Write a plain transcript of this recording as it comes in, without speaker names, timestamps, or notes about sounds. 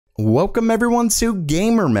Welcome everyone to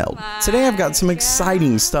Gamer Meld. Today I've got some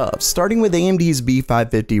exciting stuff, starting with AMD's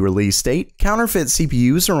B550 release date. Counterfeit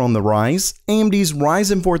CPUs are on the rise, AMD's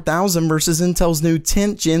Ryzen 4000 versus Intel's new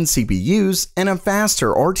 10th Gen CPUs, and a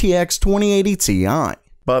faster RTX 2080 Ti.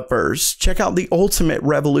 But first, check out the ultimate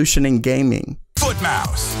revolution in gaming.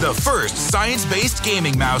 Footmouse, the first science-based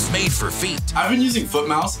gaming mouse made for feet. I've been using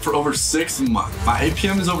Footmouse for over 6 months. My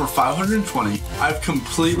APM is over 520. I've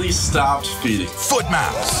completely stopped feeding.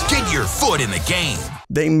 Footmouse, get your foot in the game.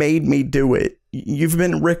 They made me do it. You've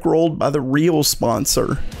been rickrolled by the real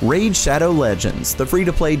sponsor. Raid Shadow Legends, the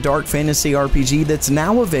free-to-play dark fantasy RPG that's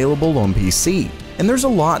now available on PC. And there's a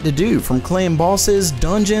lot to do, from clan bosses,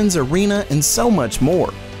 dungeons, arena, and so much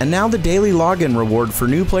more. And now the daily login reward for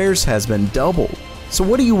new players has been doubled. So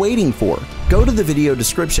what are you waiting for? Go to the video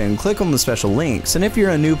description, click on the special links, and if you're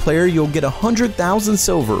a new player, you'll get 100,000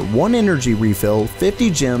 silver, 1 energy refill, 50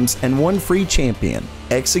 gems, and 1 free champion,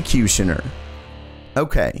 Executioner.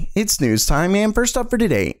 Okay, it's news time, and first up for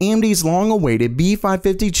today, AMD's long-awaited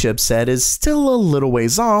B550 chipset is still a little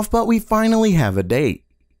ways off, but we finally have a date.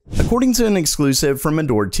 According to an exclusive from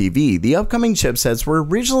Adore TV, the upcoming chipsets were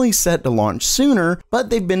originally set to launch sooner, but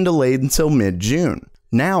they've been delayed until mid-June.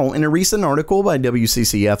 Now, in a recent article by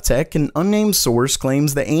WCCF Tech, an unnamed source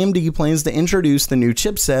claims that AMD plans to introduce the new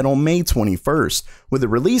chipset on May 21st, with a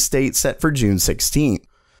release date set for June 16th.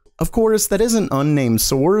 Of course, that is an unnamed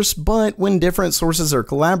source, but when different sources are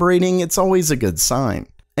collaborating, it's always a good sign.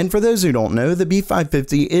 And for those who don't know, the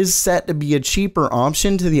B550 is set to be a cheaper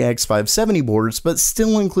option to the X570 boards, but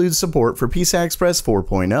still includes support for PCI Express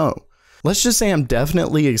 4.0. Let's just say I'm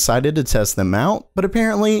definitely excited to test them out, but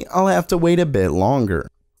apparently I'll have to wait a bit longer.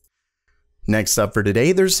 Next up for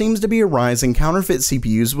today, there seems to be a rise in counterfeit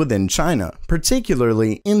CPUs within China,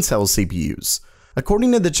 particularly Intel CPUs.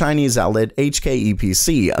 According to the Chinese outlet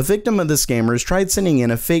HKEPC, a victim of the scammers tried sending in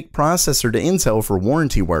a fake processor to Intel for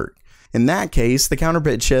warranty work. In that case, the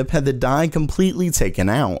counterfeit chip had the die completely taken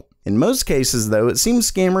out. In most cases though, it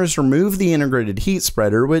seems scammers remove the integrated heat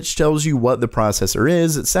spreader, which tells you what the processor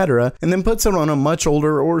is, etc., and then puts it on a much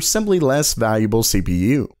older or simply less valuable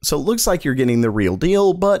CPU. So it looks like you're getting the real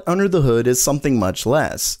deal, but under the hood is something much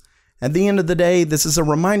less. At the end of the day, this is a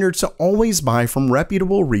reminder to always buy from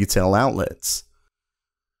reputable retail outlets.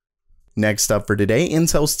 Next up for today,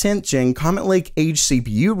 Intel's 10th Gen Comet Lake Age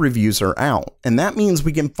CPU reviews are out, and that means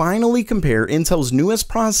we can finally compare Intel's newest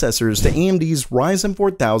processors to AMD's Ryzen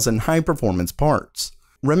 4000 high-performance parts.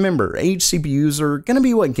 Remember, Age CPUs are going to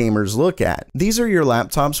be what gamers look at. These are your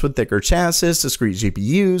laptops with thicker chassis, discrete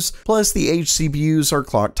GPUs, plus the Age CPUs are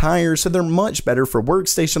clocked higher, so they're much better for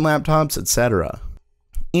workstation laptops, etc.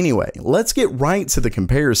 Anyway, let's get right to the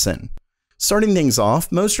comparison. Starting things off,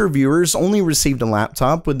 most reviewers only received a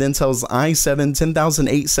laptop with Intel's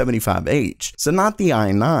i7-10875H, so not the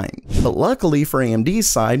i9. But luckily for AMD's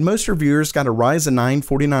side, most reviewers got a Ryzen 9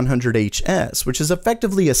 4900HS, which is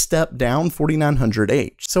effectively a step down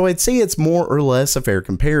 4900H, so I'd say it's more or less a fair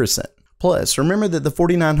comparison. Plus, remember that the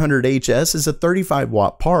 4900HS is a 35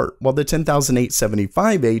 watt part, while the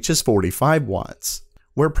 10875H is 45 watts.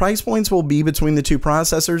 Where price points will be between the two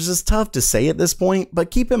processors is tough to say at this point,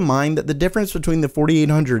 but keep in mind that the difference between the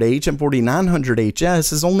 4800H and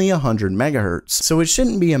 4900HS is only 100 MHz, so it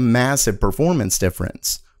shouldn't be a massive performance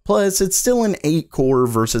difference. Plus, it's still an 8-core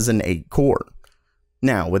versus an 8-core.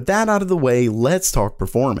 Now, with that out of the way, let's talk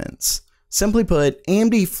performance. Simply put,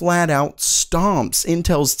 AMD flat out stomps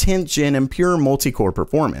Intel's 10th Gen and pure multi-core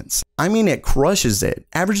performance. I mean, it crushes it.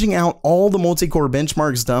 Averaging out all the multi-core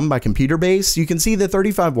benchmarks done by ComputerBase, you can see the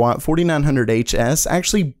 35 watt 4900HS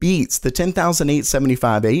actually beats the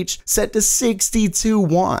 10875H set to 62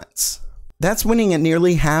 watts. That's winning at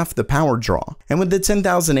nearly half the power draw. And with the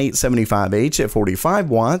 10875H at 45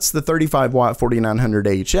 watts, the 35 watt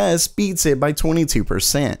 4900HS beats it by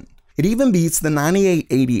 22%. It even beats the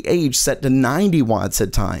 9880H set to 90 watts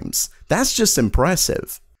at times. That's just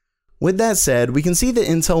impressive. With that said, we can see that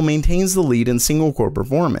Intel maintains the lead in single-core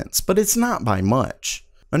performance, but it's not by much.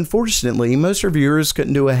 Unfortunately, most reviewers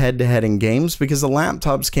couldn't do a head-to-head in games because the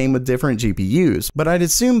laptops came with different GPUs, but I'd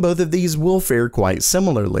assume both of these will fare quite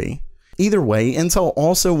similarly. Either way, Intel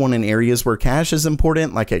also won in areas where cache is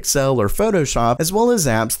important like Excel or Photoshop, as well as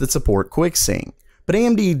apps that support QuickSync. But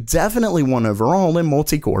AMD definitely won overall in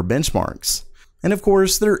multi-core benchmarks. And of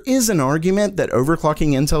course, there is an argument that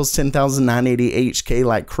overclocking Intel's 10980HK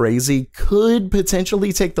like crazy could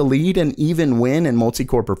potentially take the lead and even win in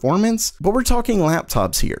multi-core performance, but we're talking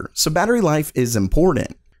laptops here, so battery life is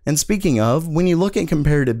important. And speaking of, when you look at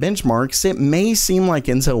comparative benchmarks, it may seem like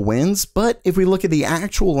Intel wins, but if we look at the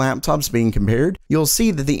actual laptops being compared, you'll see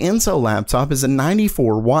that the Intel laptop is a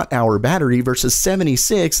 94 watt-hour battery versus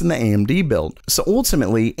 76 in the AMD build. So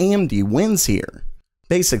ultimately, AMD wins here.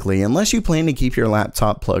 Basically, unless you plan to keep your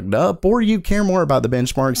laptop plugged up or you care more about the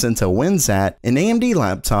benchmarks Intel wins at, an AMD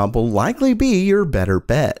laptop will likely be your better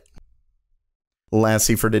bet.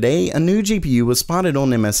 Lastly for today, a new GPU was spotted on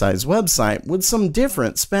MSI's website with some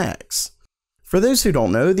different specs. For those who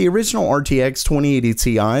don't know, the original RTX 2080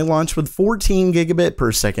 Ti launched with 14 gigabit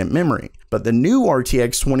per second memory, but the new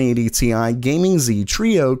RTX 2080 Ti Gaming Z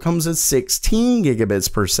Trio comes with 16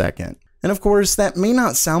 gigabits per second. And of course, that may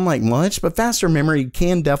not sound like much, but faster memory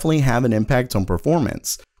can definitely have an impact on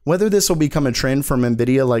performance. Whether this will become a trend from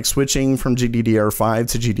Nvidia like switching from GDDR5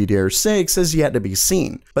 to GDDR6 is yet to be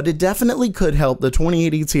seen, but it definitely could help the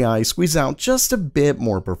 2080 Ti squeeze out just a bit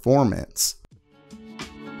more performance.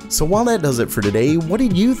 So while that does it for today, what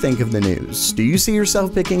did you think of the news? Do you see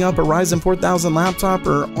yourself picking up a Ryzen 4000 laptop,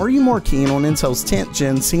 or are you more keen on Intel's 10th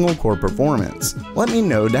gen single core performance? Let me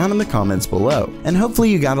know down in the comments below. And hopefully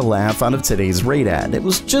you got a laugh out of today's raid ad. It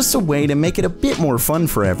was just a way to make it a bit more fun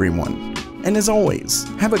for everyone. And as always,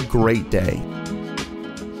 have a great day.